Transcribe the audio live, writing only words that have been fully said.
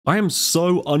I am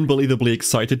so unbelievably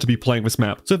excited to be playing this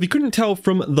map. So if you couldn't tell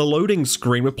from the loading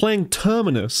screen, we're playing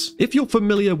Terminus. If you're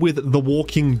familiar with The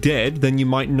Walking Dead, then you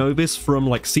might know this from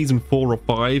like season 4 or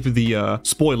 5, the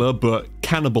spoiler, but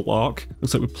cannibal arc.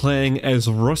 Looks like we're playing as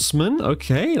Russman.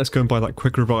 Okay, let's go and buy that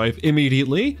quick revive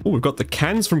immediately. Oh, we've got the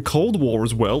cans from Cold War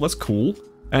as well. That's cool.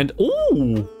 And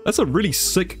oh, that's a really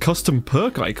sick custom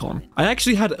perk icon. I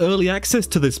actually had early access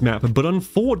to this map, but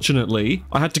unfortunately,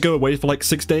 I had to go away for like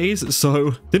 6 days,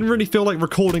 so didn't really feel like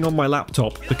recording on my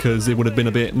laptop because it would have been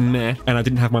a bit meh, and I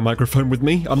didn't have my microphone with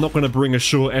me. I'm not going to bring a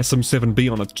Shure SM7B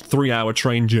on a 3-hour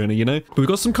train journey, you know? But we've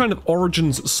got some kind of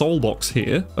Origins soul box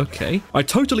here. Okay. I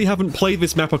totally haven't played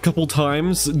this map a couple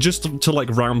times, just to like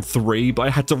round 3, but I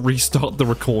had to restart the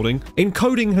recording.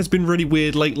 Encoding has been really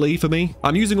weird lately for me.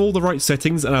 I'm using all the right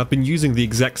settings, and I've been using the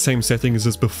exact same settings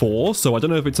as before, so I don't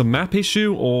know if it's a map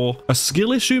issue or a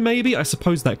skill issue maybe. I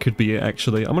suppose that could be it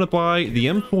actually. I'm gonna buy the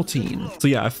M14. So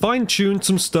yeah, I fine-tuned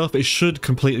some stuff. It should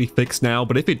completely fix now,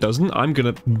 but if it doesn't, I'm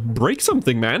gonna break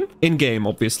something, man. In-game,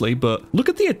 obviously, but look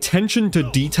at the attention to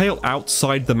detail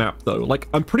outside the map though. Like,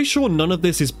 I'm pretty sure none of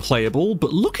this is playable,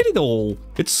 but look at it all.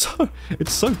 It's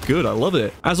so good. I love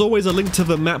it. As always, a link to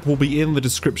the map will be in the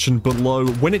description below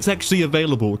when it's actually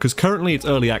available, because currently it's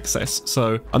early access,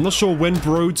 so I'm not sure when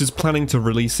Broads is planning to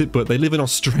release it, but they live in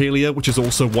Australia, which is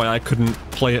also why I couldn't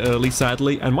play it early,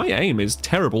 sadly, and my aim is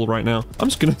terrible right now. I'm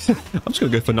just gonna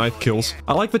go for knife kills.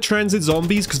 I like the transit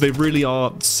zombies because they really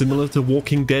are similar to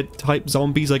Walking Dead type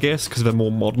zombies, I guess, because they're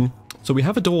more modern. So we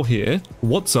have a door here.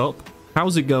 What's up?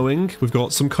 How's it going? We've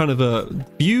got some kind of a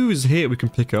fuse here we can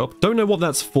pick up. Don't know what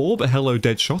that's for, but hello,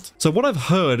 Deadshot. So what I've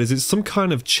heard is it's some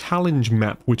kind of challenge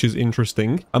map, which is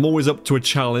interesting. I'm always up to a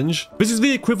challenge. This is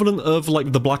the equivalent of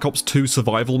like the Black Ops 2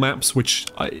 survival maps, which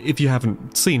if you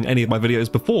haven't seen any of my videos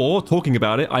before talking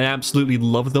about it, I absolutely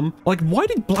love them. Like, why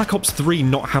did Black Ops 3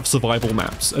 not have survival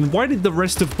maps? And why did the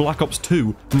rest of Black Ops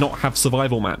 2 not have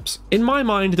survival maps? In my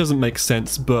mind, it doesn't make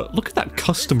sense, but look at that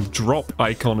custom drop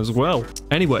icon as well.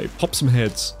 Anyway, pop some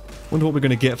heads. Wonder what we're going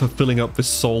to get for filling up this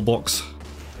soul box.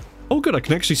 Oh good, I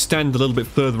can actually stand a little bit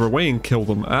further away and kill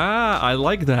them. Ah, I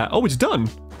like that. Oh, it's done.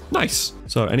 Nice.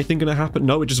 So anything gonna happen?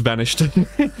 No, it just vanished.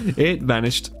 It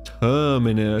vanished.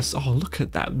 Terminus. Oh, look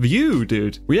at that view,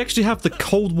 dude. We actually have the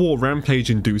Cold War Rampage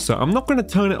Inducer. I'm not gonna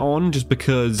turn it on just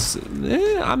because,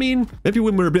 I mean, maybe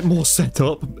when we're a bit more set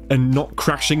up and not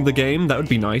crashing the game, that would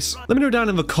be nice. Let me know down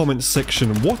in the comments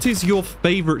section, what is your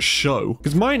favorite show?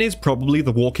 Because mine is probably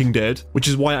The Walking Dead, which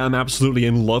is why I'm absolutely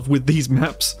in love with these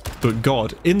maps. But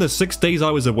God, in the 6 days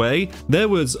I was away, there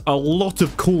was a lot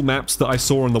of cool maps that I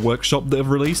saw in the workshop that have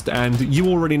released, and you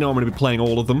already know I'm going to be playing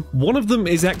all of them. One of them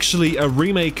is actually a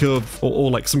remake of, or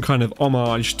like some kind of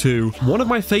homage to, one of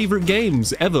my favorite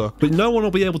games ever, but no one will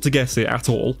be able to guess it at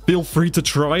all. Feel free to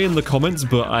try in the comments,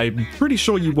 but I'm pretty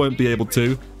sure you won't be able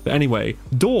to. But anyway,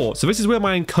 door. So this is where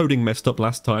my encoding messed up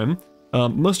last time.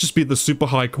 Must just be the super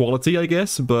high quality, I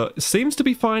guess, but it seems to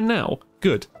be fine now.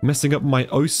 Good. Messing up my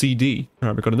OCD.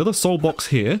 Alright, we've got another soul box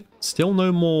here. Still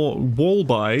no more wall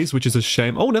buys, which is a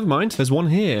shame. Oh, never mind. There's one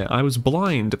here. I was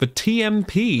blind. The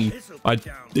TMP.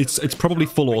 It's probably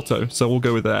full auto, so we'll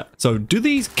go with that. So do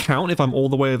these count if I'm all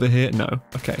the way over here? No.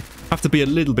 Okay. Have to be a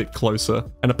little bit closer.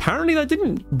 And apparently that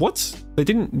didn't... What? They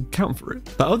didn't count for it.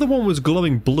 The other one was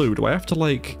glowing blue. Do I have to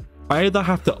like... I either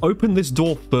have to open this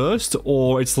door first,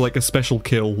 or it's like a special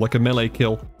kill, like a melee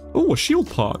kill. Oh, a shield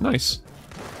part. Nice.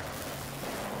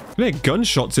 Can I hear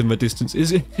gunshots in the distance?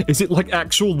 Is it like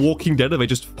actual Walking Dead? Are they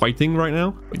just fighting right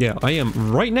now? But yeah, I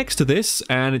am right next to this,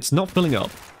 and it's not filling up.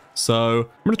 So,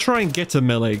 I'm gonna try and get a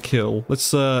melee kill.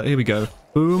 Let's, here we go.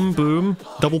 Boom, boom.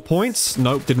 Double points?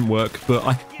 Nope, didn't work.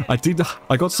 But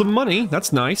I got some money.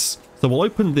 That's nice. So we'll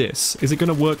open this. Is it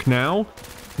gonna work now?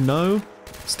 No.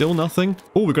 Still nothing.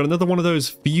 Oh, we've got another one of those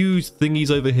fuse thingies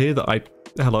over here that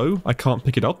hello? I can't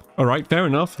pick it up. All right, fair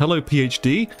enough. Hello,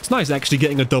 PhD. It's nice actually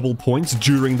getting a double points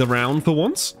during the round for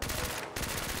once.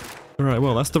 All right,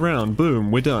 well, that's the round.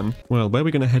 Boom, we're done. Well, where are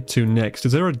we going to head to next?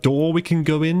 Is there a door we can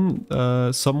go in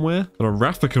somewhere? Got a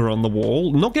Raffica on the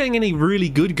wall. Not getting any really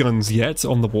good guns yet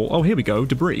on the wall. Oh, here we go.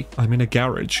 Debris. I'm in a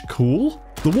garage. Cool.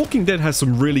 The Walking Dead has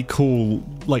some really cool,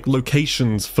 like,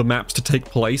 locations for maps to take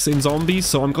place in zombies,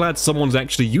 so I'm glad someone's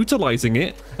actually utilizing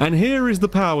it. And here is the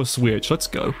power switch. Let's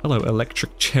go. Hello,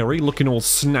 Electric Cherry, looking all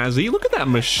snazzy. Look at that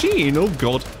machine. Oh,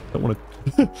 God. Don't want to...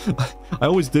 I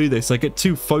always do this. I get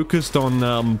too focused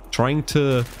on trying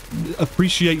to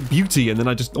appreciate beauty, and then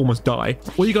I just almost die.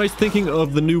 What are you guys thinking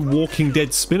of the new Walking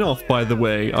Dead spin-off, by the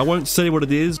way? I won't say what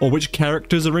it is or which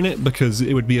characters are in it, because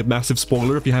it would be a massive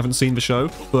spoiler if you haven't seen the show,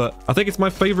 but I think it's my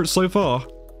favorite so far.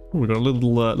 Oh, we've got a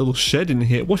little shed in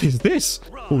here. What is this?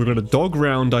 Oh, we've got a dog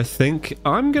round, I think.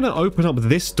 I'm gonna open up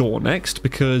this door next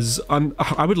because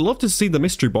I would love to see the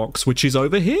mystery box, which is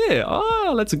over here.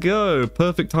 Ah, let's go.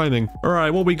 Perfect timing. All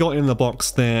right, what we got in the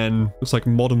box then? Looks like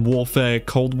Modern Warfare,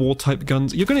 Cold War type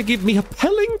guns. You're gonna give me a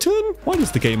Pellington? Why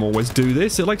does the game always do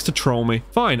this? It likes to troll me.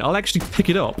 Fine, I'll actually pick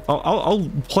it up. I'll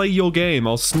play your game.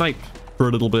 I'll snipe for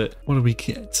a little bit. What do we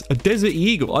get? A Desert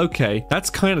Eagle. Okay, that's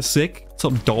kind of sick. What's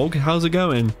up, dog? How's it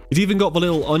going? It's even got the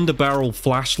little underbarrel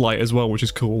flashlight as well, which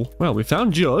is cool. Well, we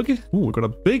found Jug. Ooh, we've got a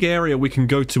big area we can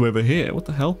go to over here. What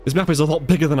the hell? This map is a lot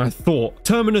bigger than I thought.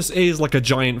 Terminus is like a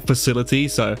giant facility,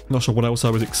 so not sure what else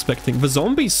I was expecting. The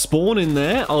zombies spawn in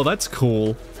there. Oh, that's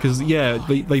cool. Because, yeah,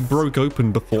 they broke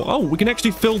open before. Oh, we can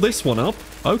actually fill this one up.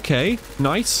 Okay,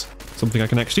 nice. Something I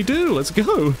can actually do. Let's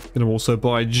go. Gonna also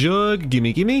buy Jug.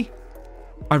 Gimme, gimme.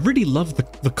 I really love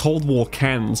the Cold War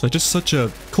cans. They're just such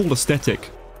a cool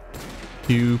aesthetic.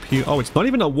 Pew, pew. Oh, it's not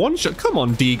even a one-shot. Come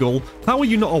on, Deagle. How are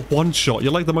you not a one-shot?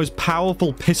 You're like the most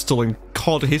powerful pistol in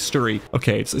CoD history.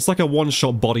 Okay, it's like a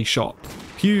one-shot body shot.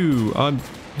 Pew. I'm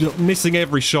missing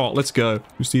every shot. Let's go.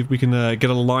 Let's see if we can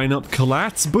get a lineup.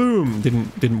 Collats. Boom.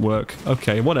 Didn't work.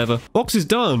 Okay, whatever. Box is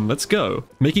done. Let's go.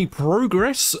 Making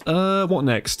progress. What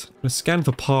next? I'm gonna scan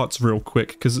for parts real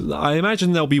quick because I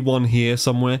imagine there'll be one here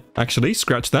somewhere. Actually,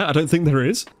 scratch that. I don't think there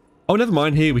is. Oh, never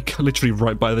mind. Here, we're literally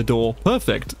right by the door.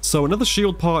 Perfect. So another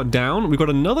shield part down. We've got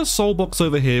another soul box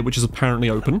over here, which is apparently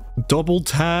open. Double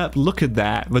tap. Look at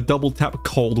that. The double tap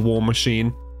Cold War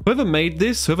machine. Whoever made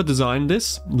this, whoever designed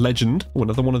this, legend. Oh,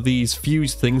 another one of these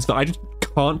fuse things that I just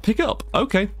can't pick up.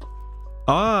 Okay.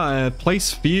 Ah,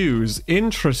 place fuse.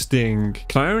 Interesting.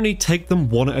 Can I only take them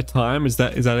one at a time? Is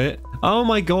that it? Oh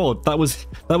my god, that was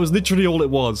literally all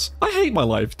it was. I hate my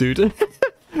life, dude.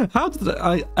 How did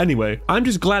anyway, I'm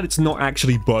just glad it's not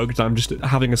actually bugged. I'm just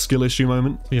having a skill issue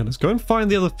moment. So yeah, let's go and find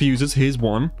the other fuses. Here's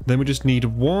one. Then we just need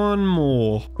one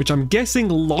more, which I'm guessing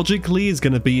logically is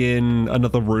going to be in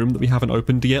another room that we haven't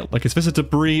opened yet. Like, is this a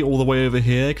debris all the way over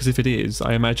here? Because if it is,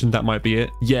 I imagine that might be it.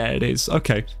 Yeah, it is.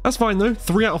 Okay, that's fine though.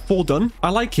 3 out of 4 done.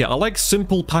 I like it. I like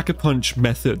simple pack-a-punch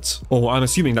methods. Or I'm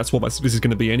assuming that's what this is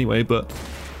going to be anyway, but...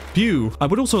 Phew. I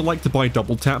would also like to buy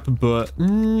double tap, but,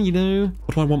 you know,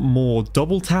 what do I want more?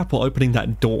 Double tap or opening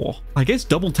that door? I guess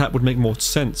double tap would make more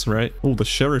sense, right? Oh, the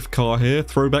sheriff car here.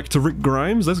 Throwback to Rick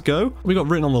Grimes. Let's go. We got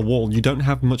written on the wall, you don't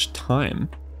have much time.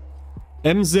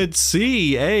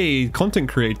 MZC, hey, content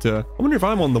creator. I wonder if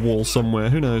I'm on the wall somewhere.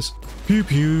 Who knows? Pew,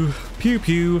 pew, pew,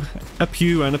 pew, a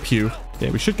pew and a pew. Yeah,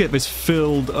 we should get this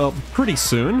filled up pretty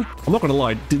soon. I'm not gonna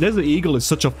lie, Desert Eagle is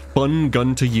such a fun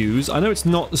gun to use. I know it's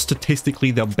not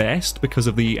statistically the best because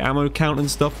of the ammo count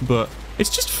and stuff, but it's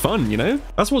just fun, you know?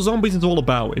 That's what zombies is all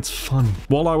about. It's fun.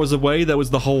 While I was away, there was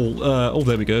the whole, oh,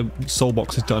 there we go. Soul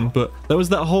box is done, but there was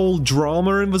that whole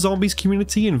drama in the zombies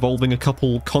community involving a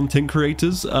couple content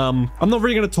creators. I'm not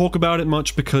really gonna talk about it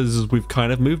much because we've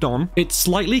kind of moved on. It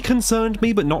slightly concerned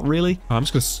me, but not really. I'm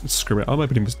just gonna screw it. I'm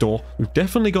opening this door. We've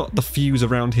definitely got the fuse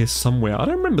around here somewhere. I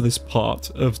don't remember this part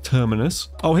of Terminus.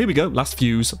 Oh, here we go. Last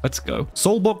fuse. Let's go.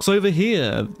 Soul box over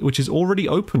here, which is already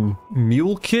open.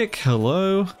 Mule kick.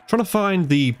 Hello. Trying to find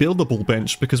the buildable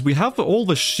bench because we have all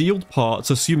the shield parts,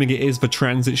 assuming it is the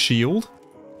transit shield.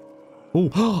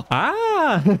 Oh,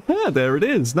 ah, there it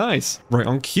is. Nice. Right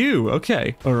on cue.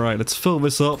 Okay. All right, let's fill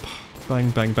this up.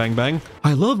 Bang, bang, bang, bang.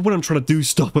 I love when I'm trying to do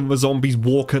stuff and the zombies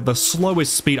walk at the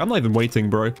slowest speed. I'm not even waiting,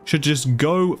 bro. Should just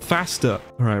go faster.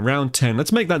 All right, round 10.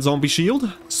 Let's make that zombie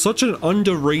shield. Such an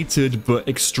underrated but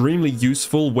extremely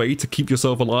useful way to keep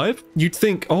yourself alive. You'd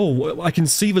think, oh, I can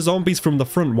see the zombies from the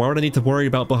front. Why would I need to worry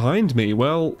about behind me?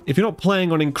 Well, if you're not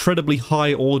playing on incredibly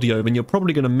high audio, then you're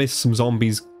probably going to miss some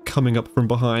zombies coming up from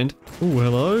behind. Oh,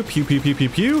 hello. Pew, pew, pew, pew,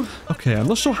 pew. Okay, I'm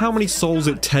not sure how many souls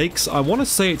it takes. I want to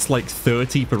say it's like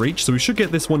 30 per each, so we should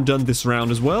get this one done this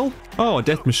round as well. Oh, a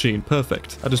death machine.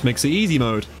 Perfect. That just makes it easy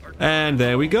mode. And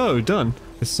there we go. Done.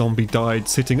 This zombie died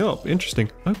sitting up. Interesting.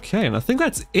 Okay, and I think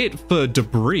that's it for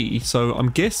debris. So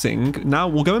I'm guessing now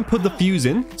we'll go and put the fuse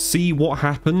in, see what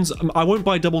happens. I won't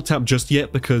buy double tap just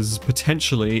yet because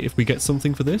potentially if we get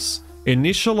something for this.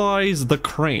 Initialize the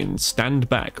crane. Stand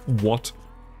back. What?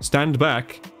 Stand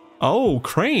back. Oh,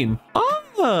 crane.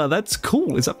 Ah, that's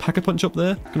cool. Is that Pack-a-Punch up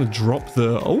there? I'm gonna drop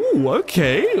the... Oh,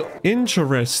 okay.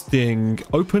 Interesting.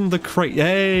 Open the crate.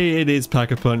 Hey, it is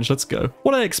Pack-a-Punch. Let's go.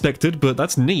 What I expected, but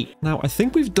that's neat. Now, I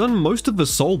think we've done most of the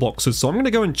soul boxes, so I'm gonna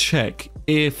go and check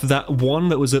if that one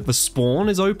that was at the spawn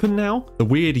is open now. The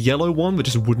weird yellow one that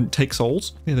just wouldn't take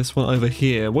souls. Yeah, this one over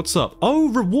here. What's up? Oh,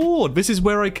 reward. This is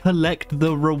where I collect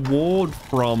the reward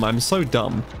from. I'm so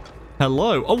dumb.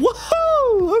 Hello. Oh,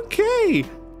 whoa! Okay.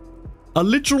 A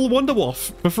literal Wonder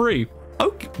Waff for free.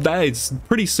 Okay, that is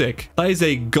pretty sick. That is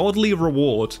a godly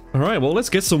reward. All right, well, let's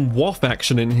get some WAF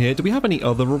action in here. Do we have any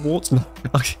other rewards? No,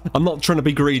 I'm not trying to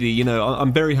be greedy, you know.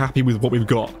 I'm very happy with what we've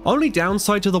got. Only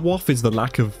downside to the WAF is the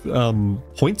lack of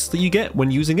points that you get when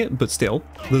using it, but still.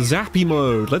 The Zappy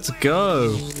mode, let's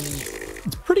go.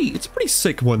 It's a pretty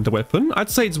sick wonder weapon. I'd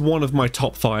say it's one of my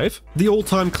top 5. The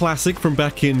all-time classic from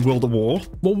back in World at War.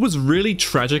 What was really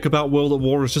tragic about World at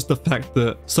War is just the fact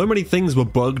that so many things were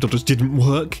bugged or just didn't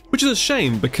work, which is a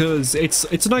shame because it's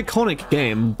an iconic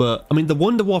game, but I mean the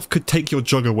Wonder Waff could take your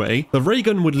jug away. The ray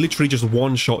gun would literally just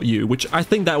one-shot you, which I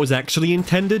think that was actually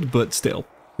intended, but still.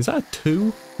 Is that a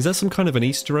 2? Is that some kind of an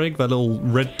Easter egg? That little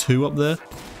red 2 up there?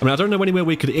 I mean, I don't know anywhere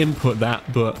we could input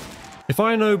that, but if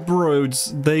I know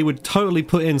Broads, they would totally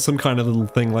put in some kind of little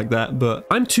thing like that, but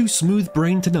I'm too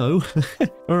smooth-brained to know.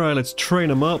 Alright, let's train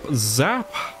them up. Zap.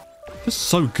 Just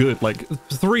so good. Like,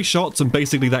 3 shots and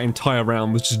basically that entire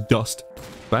round was just dust.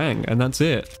 Bang, and that's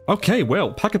it. Okay,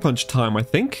 well, Pack-a-Punch time, I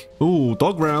think. Ooh,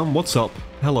 Dog Round, what's up?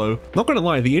 Hello. Not gonna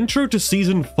lie, the intro to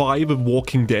Season 5 of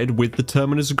Walking Dead with the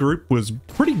Terminus group was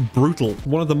pretty brutal.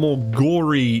 One of the more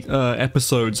gory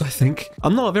episodes, I think.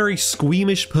 I'm not a very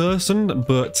squeamish person,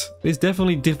 but it's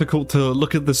definitely difficult to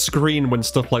look at the screen when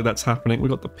stuff like that's happening. We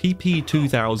got the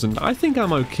PP2000. I think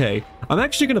I'm okay. I'm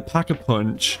actually gonna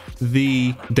Pack-a-Punch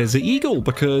the Desert Eagle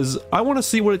because I want to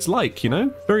see what it's like, you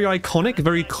know? Very iconic,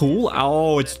 very cool.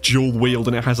 Oh, it's dual wield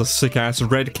and it has a sick-ass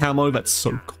red camo. That's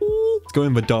so cool. Let's go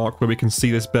in the dark where we can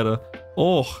see this better.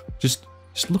 Oh, just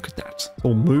look at that. It's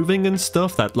all moving and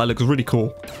stuff. That looks really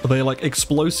cool. Are they like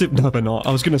explosive? No, they're not.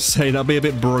 I was going to say that'd be a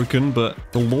bit broken, but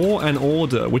the Law and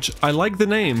Order, which I like the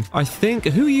name. I think,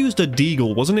 who used a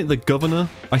deagle? Wasn't it the governor?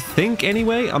 I think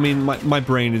anyway. I mean, my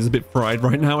brain is a bit fried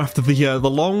right now after the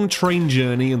long train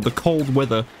journey and the cold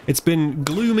weather. It's been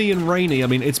gloomy and rainy. I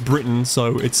mean, it's Britain,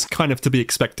 so it's kind of to be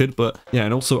expected, but yeah,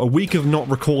 and also a week of not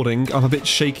recording. I'm a bit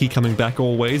shaky coming back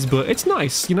always, but it's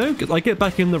nice, you know? I get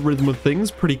back in the rhythm of things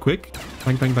pretty quick.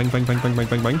 Bang, bang, bang, bang, bang, bang, bang,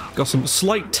 bang, bang. Got some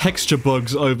slight texture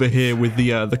bugs over here with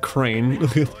the crane.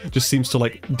 Just seems to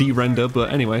like de-render,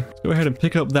 but anyway. Let's go ahead and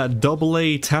pick up that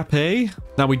AA Tape.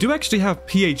 Now, we do actually have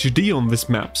PhD on this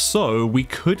map, so we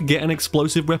could get an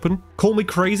explosive weapon. Call me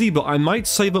crazy, but I might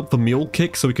save up the Mule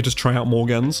Kick so we could just try out more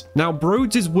guns. Now,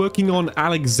 Broads is working on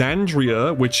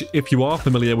Alexandria, which, if you are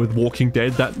familiar with Walking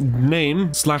Dead, that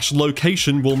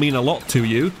name/location will mean a lot to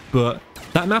you, but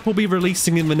that map will be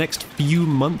releasing in the next few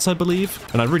months, I believe,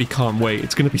 and I really can't wait.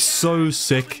 It's going to be so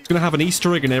sick. It's going to have an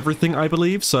Easter egg and everything, I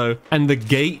believe, so... And the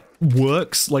gate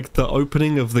works, like the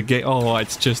opening of the gate. Oh,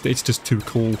 it's just too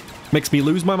cool. Makes me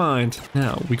lose my mind.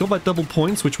 Now, we got that double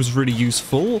points, which was really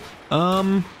useful.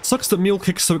 Sucks that Mule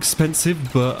Kick's so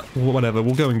expensive, but whatever,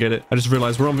 we'll go and get it. I just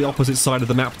realized we're on the opposite side of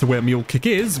the map to where Mule Kick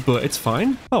is, but it's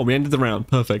fine. Oh, we ended the round.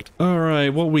 Perfect. All right,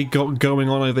 what we got going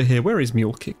on over here? Where is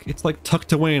Mule Kick? It's like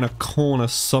tucked away in a corner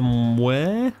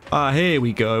somewhere. Ah, here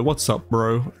we go. What's up,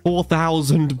 bro?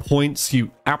 4,000 points.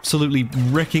 You absolutely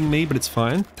wrecking me, but it's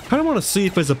fine. Kind of want to see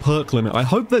if there's a perk limit. I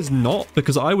hope there's not,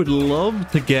 because I would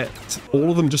love to get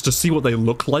all of them just to see what they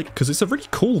look like, because it's a really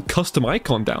cool custom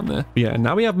icon down there. But yeah,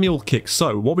 now we have Mule Kick.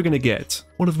 So what are we gonna get?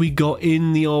 What have we got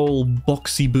in the old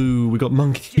boxy boo? We got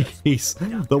monkeys.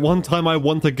 The one time I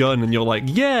want a gun and you're like,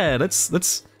 yeah, let's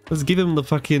give him the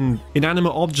fucking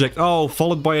inanimate object. Oh,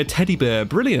 followed by a teddy bear.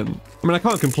 Brilliant. I mean, I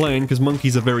can't complain because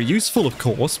monkeys are very useful, of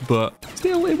course, but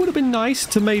still, it would have been nice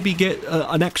to maybe get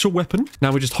an actual weapon.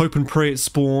 Now we just hope and pray it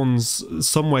spawns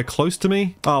somewhere close to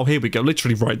me. Oh, here we go.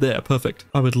 Literally right there. Perfect.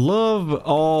 I would love...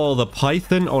 Oh, the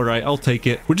Python. All right, I'll take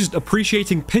it. We're just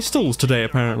appreciating pistols today,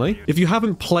 apparently. If you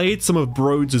haven't played some of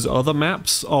Broads' other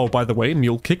maps... Oh, by the way,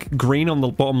 Mule Kick. Green on the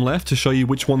bottom left to show you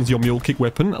which one's your Mule Kick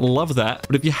weapon. Love that.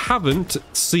 But if you haven't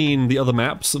seen the other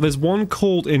maps, there's one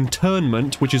called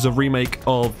Internment, which is a remake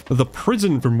of the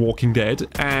prison from Walking Dead,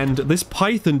 and this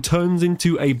Python turns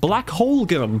into a black hole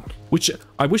gun, which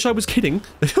I wish I was kidding.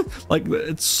 Like,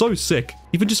 it's so sick.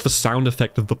 Even just the sound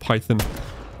effect of the Python.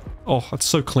 Oh, that's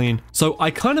so clean. So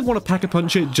I kind of want to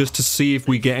Pack-a-Punch it just to see if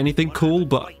we get anything cool,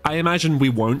 but I imagine we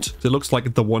won't. It looks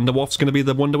like the Wonder Waff's going to be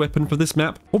the wonder weapon for this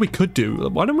map. What we could do,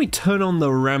 why don't we turn on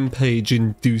the Rampage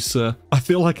Inducer? I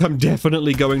feel like I'm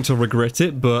definitely going to regret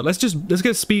it, but let's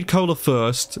get Speed Cola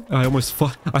first. I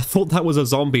thought that was a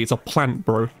zombie. It's a plant,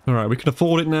 bro. All right, we can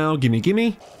afford it now. Gimme,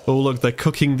 gimme. Oh, look, they're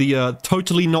cooking the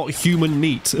totally not human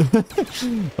meat.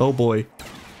 Oh boy.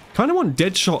 Kind of want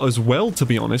Deadshot as well, to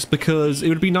be honest, because it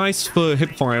would be nice for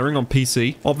hip firing on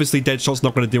PC. Obviously, Deadshot's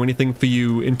not going to do anything for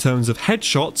you in terms of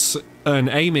headshots and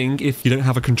aiming if you don't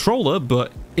have a controller,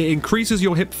 but it increases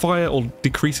your hip fire or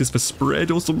decreases the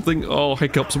spread or something. Oh,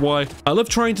 hiccups, why? I love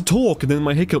trying to talk and then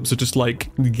my hiccups are just like,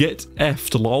 get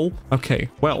effed, lol. Okay,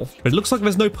 well, it looks like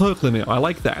there's no perk limit. I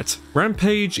like that.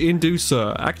 Rampage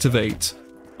Inducer, activate.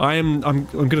 I'm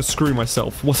gonna screw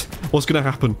myself. What's gonna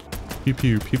happen? Pew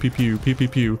pew pew pew pew pew pew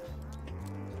pew.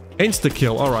 Insta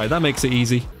kill. All right, that makes it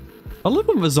easy. I love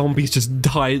when the zombies just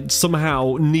die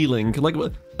somehow kneeling. Like,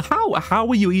 how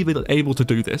are you even able to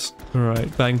do this? All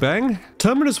right, bang bang.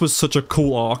 Terminus was such a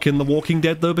cool arc in The Walking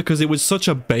Dead though, because it was such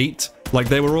a bait. Like,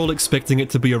 they were all expecting it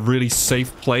to be a really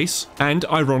safe place. And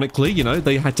ironically, you know,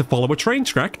 they had to follow a train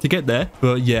track to get there.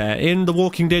 But yeah, in The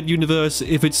Walking Dead universe,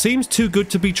 if it seems too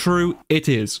good to be true, it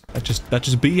is. That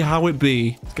just be how it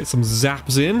be. Let's get some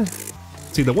zaps in.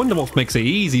 See, the Wonder Moth makes it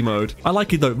easy mode. I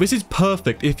like it though. This is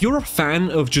perfect. If you're a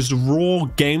fan of just raw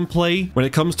gameplay when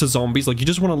it comes to zombies, like you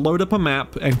just want to load up a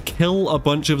map and kill a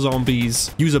bunch of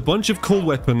zombies, use a bunch of cool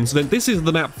weapons, then this is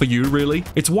the map for you, really.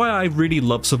 It's why I really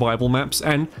love survival maps,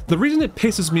 and the reason it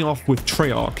pisses me off with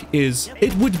Treyarch is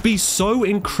it would be so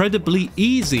incredibly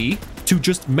easy to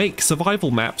just make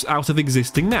survival maps out of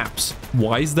existing maps.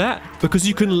 Why is that? Because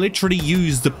you can literally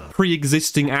use the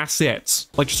pre-existing assets.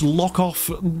 Like, just lock off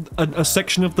a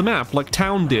section of the map like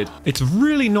Town did. It's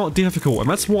really not difficult, and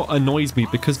that's what annoys me,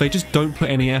 because they just don't put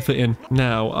any effort in.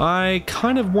 Now, I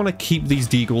kind of want to keep these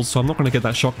deagles, so I'm not going to get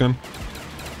that shotgun.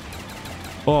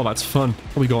 Oh, that's fun.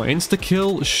 We got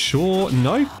insta-kill, sure.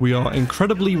 No, we are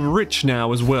incredibly rich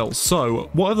now as well.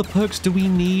 So, what other perks do we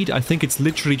need? I think it's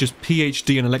literally just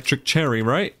PhD and Electric Cherry,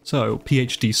 right? So,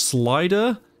 PhD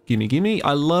Slider, gimme gimme.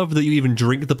 I love that you even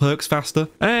drink the perks faster.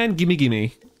 And gimme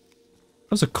gimme.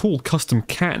 That's a cool custom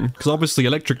can, because obviously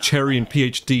Electric Cherry and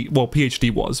PhD, well,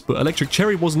 PhD was, but Electric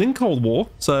Cherry wasn't in Cold War,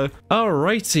 so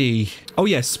alrighty. Oh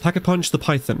yes, Pack-a-Punch the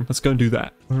Python. Let's go and do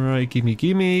that. Alright, gimme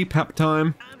gimme, pap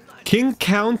time. King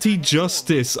County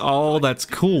Justice. Oh, that's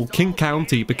cool. King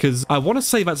County, because I want to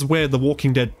say that's where The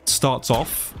Walking Dead starts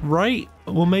off, right?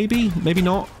 Well, maybe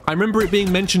not. I remember it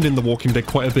being mentioned in The Walking Dead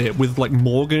quite a bit with like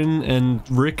Morgan and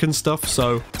Rick and stuff.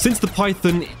 So since the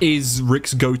Python is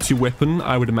Rick's go-to weapon,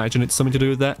 I would imagine it's something to do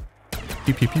with that.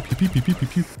 Pew, pew, pew, pew, pew, pew, pew,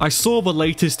 pew. I saw the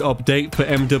latest update for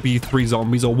MW3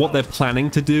 Zombies, or what they're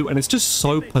planning to do, and it's just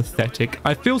so pathetic.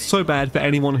 I feel so bad for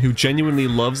anyone who genuinely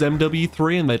loves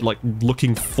MW3 and they're like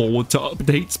looking forward to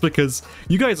updates, because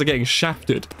you guys are getting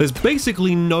shafted. There's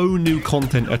basically no new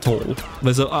content at all.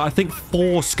 There's I think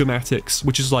 4 schematics,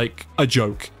 which is like a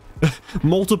joke.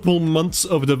 Multiple months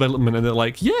of development, and they're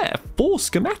like, yeah, 4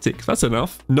 schematics, that's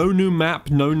enough. No new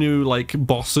map, no new like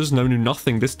bosses, no new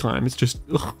nothing this time. It's just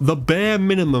the bare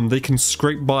minimum they can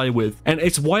scrape by with, and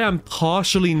it's why I'm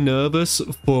partially nervous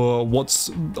for what's,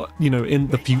 you know, in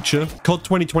the future. CoD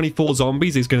 2024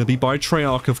 Zombies is going to be by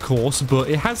Treyarch, of course,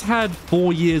 but it has had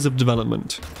 4 years of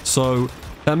development, so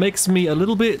that makes me a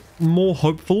little bit more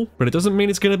hopeful, but it doesn't mean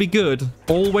it's going to be good.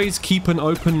 Always keep an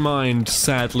open mind,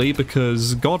 sadly,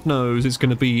 because God knows it's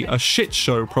going to be a shit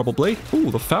show, probably.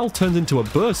 Ooh, the FAL turns into a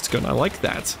burst gun. I like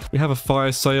that. We have a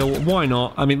fire sale. Why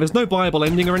not? I mean, there's no viable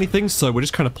ending or anything, so we're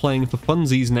just kind of playing for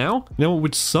funsies now. You know what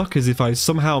would suck is if I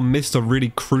somehow missed a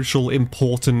really crucial,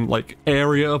 important, like,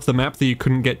 area of the map that you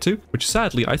couldn't get to, which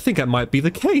sadly, I think that might be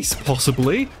the case,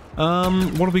 possibly.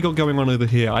 What have we got going on over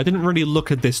here? I didn't really look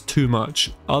at this too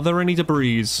much. Are there any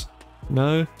debris?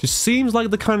 No? Just seems like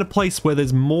the kind of place where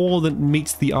there's more than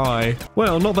meets the eye.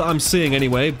 Well, not that I'm seeing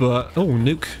anyway, but... Oh,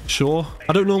 nuke, sure.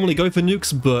 I don't normally go for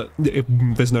nukes, but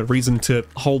there's no reason to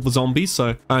hold the zombies,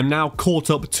 so I'm now caught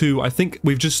up to... I think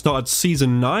we've just started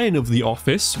Season 9 of The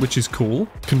Office, which is cool.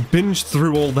 Can binge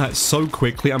through all that so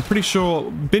quickly. I'm pretty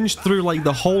sure binged through, like,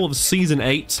 the whole of Season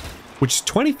 8, which is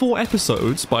 24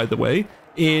 episodes, by the way,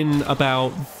 in about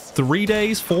 3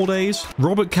 days, 4 days.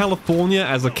 Robert California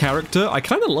as a character, I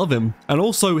kind of love him and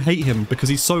also hate him because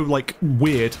he's so like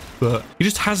weird, but he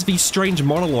just has these strange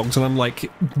monologues and I'm like,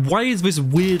 why is this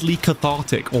weirdly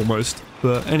cathartic almost?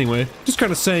 But anyway, just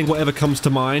kind of saying whatever comes to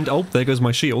mind. Oh, there goes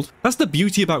my shield. That's the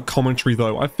beauty about commentary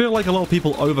though. I feel like a lot of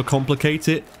people overcomplicate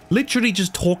it. Literally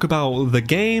just talk about the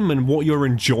game and what you're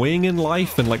enjoying in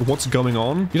life and like what's going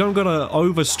on. You don't gotta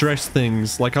overstress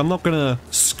things. Like I'm not gonna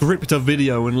script a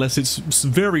video unless it's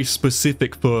very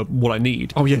specific for what I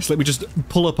need. Oh yes, let me just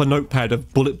pull up a notepad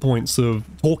of bullet points of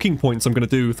talking points I'm gonna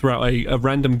do throughout a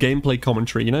random gameplay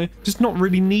commentary, you know? Just not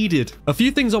really needed. A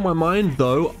few things on my mind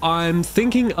though. I'm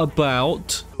thinking about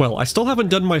about, well, I still haven't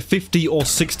done my 50 or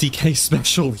 60k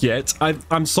special yet.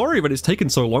 I'm sorry that it's taken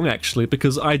so long, actually,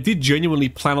 because I did genuinely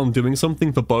plan on doing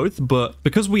something for both, but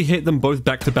because we hit them both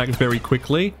back to back very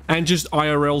quickly, and just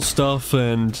IRL stuff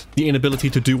and the inability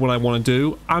to do what I want to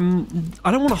do, I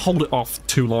don't want to hold it off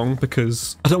too long,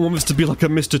 because I don't want this to be like a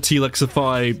Mr.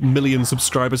 Telexify million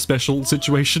subscriber special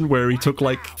situation where he took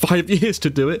like 5 years to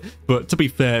do it. But to be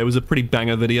fair, it was a pretty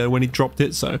banger video when he dropped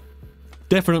it, so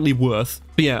definitely worth.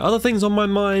 But yeah, other things on my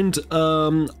mind,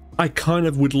 I kind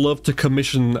of would love to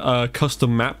commission a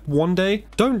custom map one day.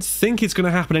 Don't think it's going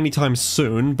to happen anytime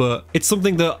soon, but it's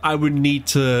something that I would need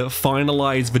to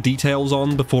finalize the details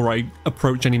on before I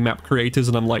approach any map creators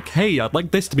and I'm like, hey, I'd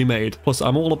like this to be made. Plus,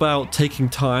 I'm all about taking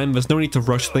time. There's no need to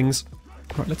rush things.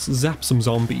 All right, let's zap some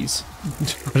zombies.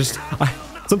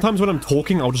 Sometimes when I'm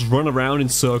talking, I'll just run around in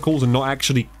circles and not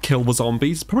actually kill the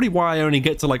zombies. Probably why I only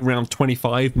get to like round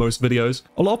 25 most videos.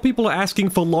 A lot of people are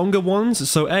asking for longer ones,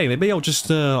 so hey, maybe I'll just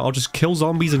kill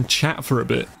zombies and chat for a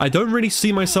bit. I don't really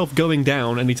see myself going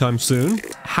down anytime soon.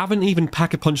 Haven't even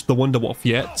pack-a-punched the Wonderwaff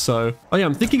yet, so... Oh yeah,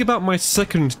 I'm thinking about my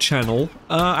second channel.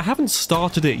 I haven't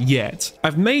started it yet.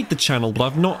 I've made the channel, but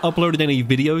I've not uploaded any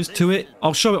videos to it.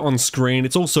 I'll show it on screen.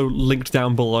 It's also linked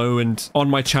down below and on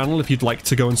my channel if you'd like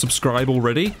to go and subscribe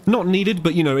already. Not needed,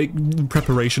 but you know,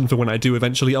 preparation for when I do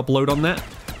eventually upload on that.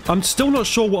 I'm still not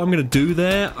sure what I'm going to do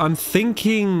there. I'm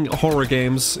thinking horror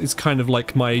games is kind of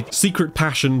like my secret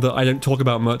passion that I don't talk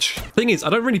about much. Thing is,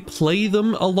 I don't really play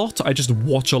them a lot. I just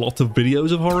watch a lot of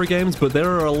videos of horror games, but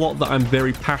there are a lot that I'm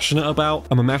very passionate about.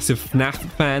 I'm a massive FNAF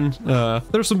fan.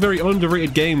 There are some very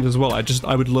underrated games as well.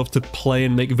 I would love to play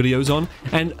and make videos on.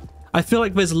 And I feel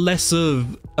like there's less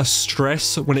of a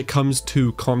stress when it comes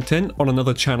to content on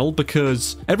another channel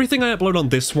because everything I upload on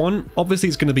this one, obviously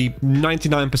it's going to be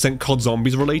 99% COD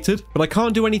Zombies related, but I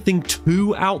can't do anything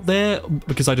too out there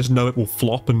because I just know it will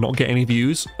flop and not get any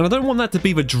views. And I don't want that to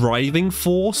be the driving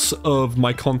force of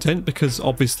my content because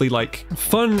obviously like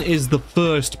fun is the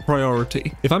first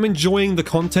priority. If I'm enjoying the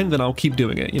content, then I'll keep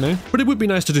doing it, you know? But it would be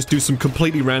nice to just do some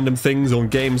completely random things on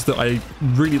games that I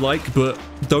really like but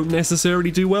don't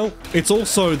necessarily do well. It's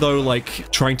also, though,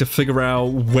 like, trying to figure out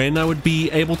when I would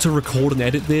be able to record and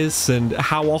edit this and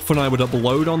how often I would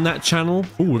upload on that channel.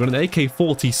 Ooh, we've got an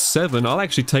AK-47. I'll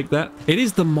actually take that. It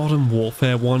is the Modern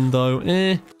Warfare one, though.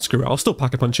 Screw it. I'll still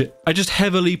pack-a-punch it. I just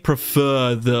heavily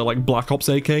prefer the, like, Black Ops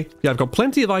AK. Yeah, I've got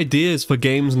plenty of ideas for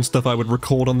games and stuff I would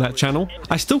record on that channel.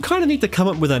 I still kind of need to come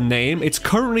up with a name. It's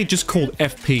currently just called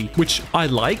FP, which I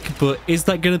like, but is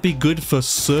that going to be good for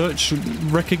search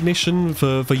recognition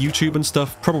for YouTube and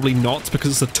stuff? Probably not,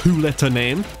 because it's a 2-letter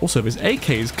name. Also, this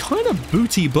AK is kind of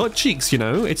booty butt cheeks, you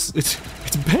know? It's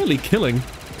barely killing,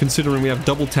 considering we have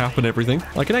double tap and everything.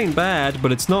 Like, it ain't bad,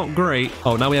 but it's not great.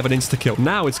 Oh, now we have an insta-kill.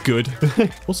 Now it's good.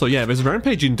 Also, yeah, there's a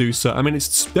Rampage Inducer. I mean,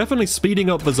 it's definitely speeding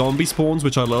up the zombie spawns,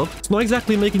 which I love. It's not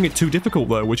exactly making it too difficult,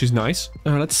 though, which is nice.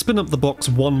 Let's spin up the box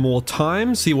one more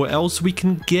time, see what else we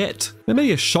can get.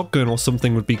 Maybe a shotgun or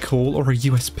something would be cool, or a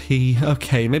USP.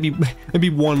 Okay, maybe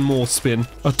one more spin.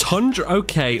 A Tundra?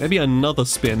 Okay, maybe another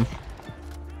spin.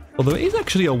 Although it is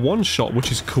actually a one-shot,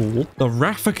 which is cool. The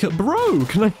Raffica... Bro,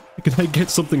 can I get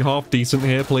something half decent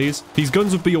here, please? These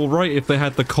guns would be alright if they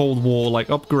had the Cold War, like,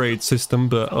 upgrade system,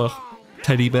 but, ugh.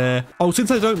 Teddy bear. Oh,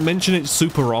 since I don't mention it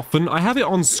super often, I have it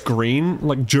on screen,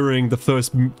 like, during the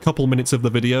first couple minutes of the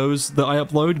videos that I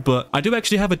upload, but I do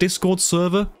actually have a Discord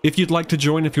server. If you'd like to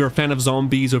join, if you're a fan of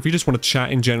zombies, or if you just want to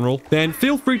chat in general, then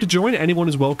feel free to join. Anyone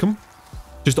is welcome.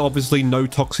 Just obviously no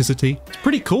toxicity. It's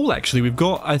pretty cool, actually. We've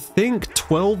got, I think,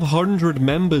 1,200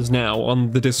 members now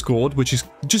on the Discord, which is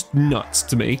just nuts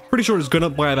to me. Pretty sure it's gone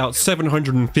up by about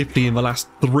 750 in the last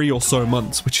 3 or so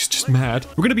months, which is just mad.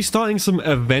 We're going to be starting some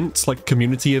events, like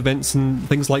community events and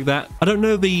things like that. I don't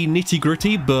know the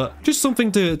nitty-gritty, but just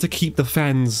something to keep the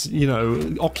fans, you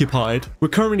know, occupied. We're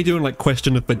currently doing, like,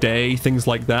 question of the day, things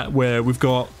like that, where we've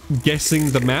got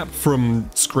guessing the map from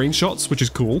screenshots, which is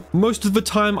cool. Most of the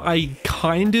time, I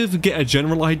kind of get a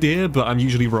general idea, but I'm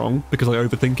usually wrong because I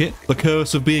overthink it. The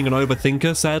curse of being an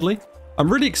overthinker, sadly.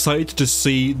 I'm really excited to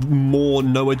see more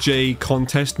Noah J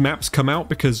contest maps come out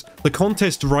because the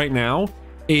contest right now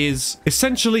is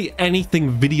essentially anything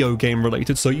video game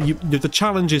related. So the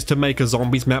challenge is to make a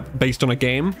zombies map based on a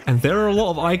game, and there are a lot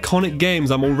of iconic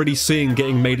games I'm already seeing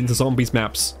getting made into zombies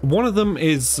maps. One of them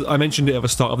is, I mentioned it at the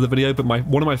start of the video, but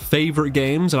one of my favorite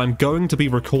games, and I'm going to be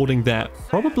recording that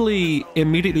probably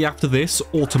immediately after this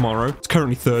or tomorrow. It's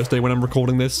currently Thursday when I'm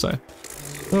recording this, so...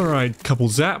 Alright, couple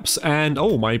zaps, and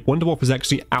oh, my Wonderwaff is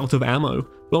actually out of ammo.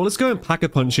 Well, let's go and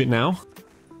pack-a-punch it now.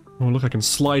 Oh, look, I can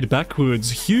slide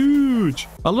backwards. Huge!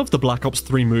 I love the Black Ops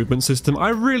 3 movement system. I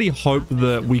really hope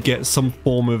that we get some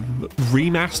form of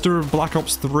remaster of Black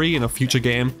Ops 3 in a future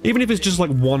game. Even if it's just like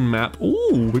one map.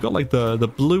 Ooh, we got like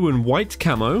the blue and white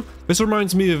camo. This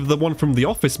reminds me of the one from the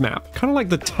Office map. Kind of like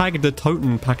the Tag de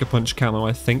Toten Pack-a-Punch camo,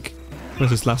 I think.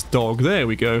 Where's this last dog? There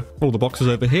we go. All the boxes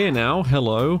over here now.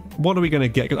 Hello. What are we going to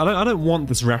get? I don't want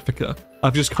this Raffica.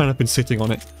 I've just kind of been sitting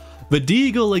on it. The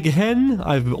Deagle again,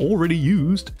 I've already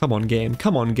used. Come on, game.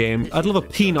 Come on, game. I'd love a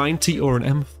P90 or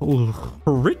an M4.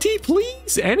 Pretty,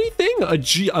 please? Anything? A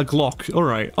Glock. All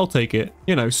right, I'll take it.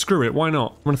 You know, screw it. Why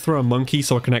not? I'm going to throw a monkey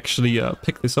so I can actually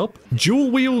pick this up.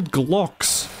 Dual-wield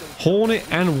Glocks. Hornet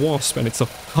and Wasp, and it's a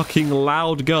fucking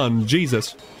loud gun.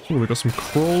 Jesus. Oh, we got some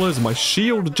crawlers. My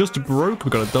shield just broke.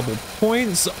 We got a double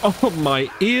points. Oh, my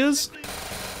ears.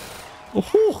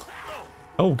 Oh,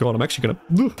 God, I'm actually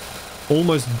going to...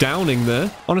 Almost downing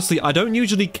there. Honestly, I don't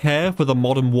usually care for the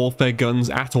Modern Warfare guns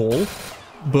at all,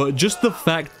 but just the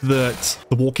fact that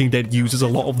The Walking Dead uses a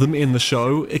lot of them in the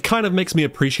show, it kind of makes me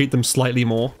appreciate them slightly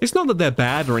more. It's not that they're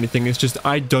bad or anything, it's just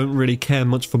I don't really care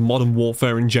much for Modern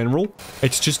Warfare in general.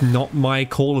 It's just not my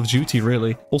Call of Duty,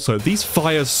 really. Also, these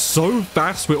fire so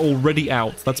fast, we're already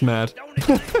out. That's mad.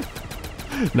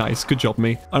 Nice, good job,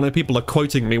 me. I know people are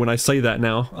quoting me when I say that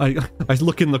now. I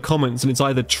look in the comments and it's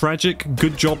either tragic,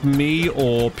 good job me,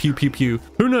 or pew pew pew.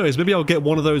 Who knows, maybe I'll get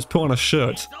one of those put on a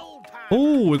shirt.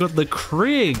 Oh, we got the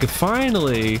Krieg,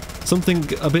 finally. Something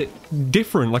a bit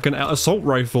different, like an assault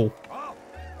rifle.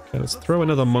 Okay, let's throw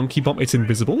another monkey bomb. It's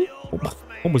invisible?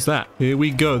 What was that? Here we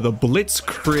go, the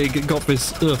Blitzkrieg got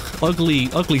this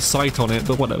ugly sight on it,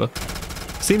 but whatever.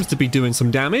 Seems to be doing some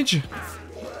damage.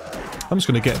 I'm just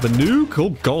gonna get the nuke. Oh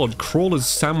god, crawlers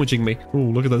sandwiching me. Oh,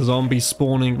 look at the zombies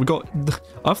spawning. We got...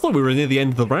 I thought we were near the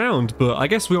end of the round, but I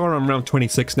guess we are on round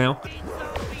 26 now.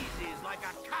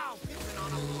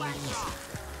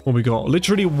 What we got?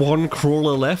 Literally one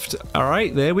crawler left. All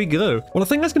right, there we go. Well, I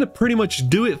think that's going to pretty much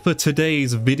do it for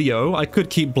today's video. I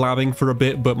could keep blabbing for a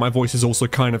bit, but my voice is also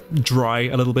kind of dry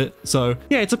a little bit. So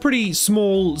yeah, it's a pretty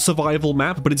small survival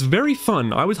map, but it's very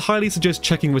fun. I would highly suggest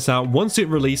checking this out. Once it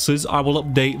releases, I will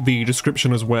update the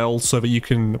description as well so that you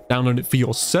can download it for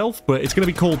yourself, but it's going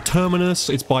to be called Terminus.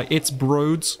 It's by It's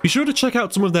Broads. Be sure to check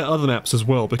out some of their other maps as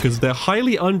well, because they're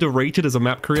highly underrated as a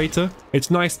map creator. It's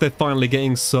nice they're finally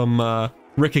getting some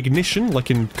recognition, like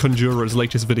in Conjura's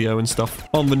latest video and stuff,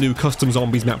 on the new custom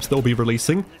zombies maps they'll be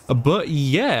releasing. But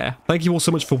yeah, thank you all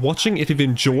so much for watching. If you've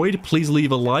enjoyed, please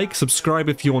leave a like, subscribe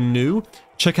if you're new,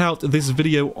 check out this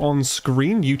video on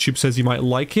screen. YouTube says you might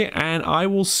like it, and I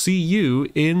will see you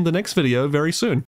in the next video very soon.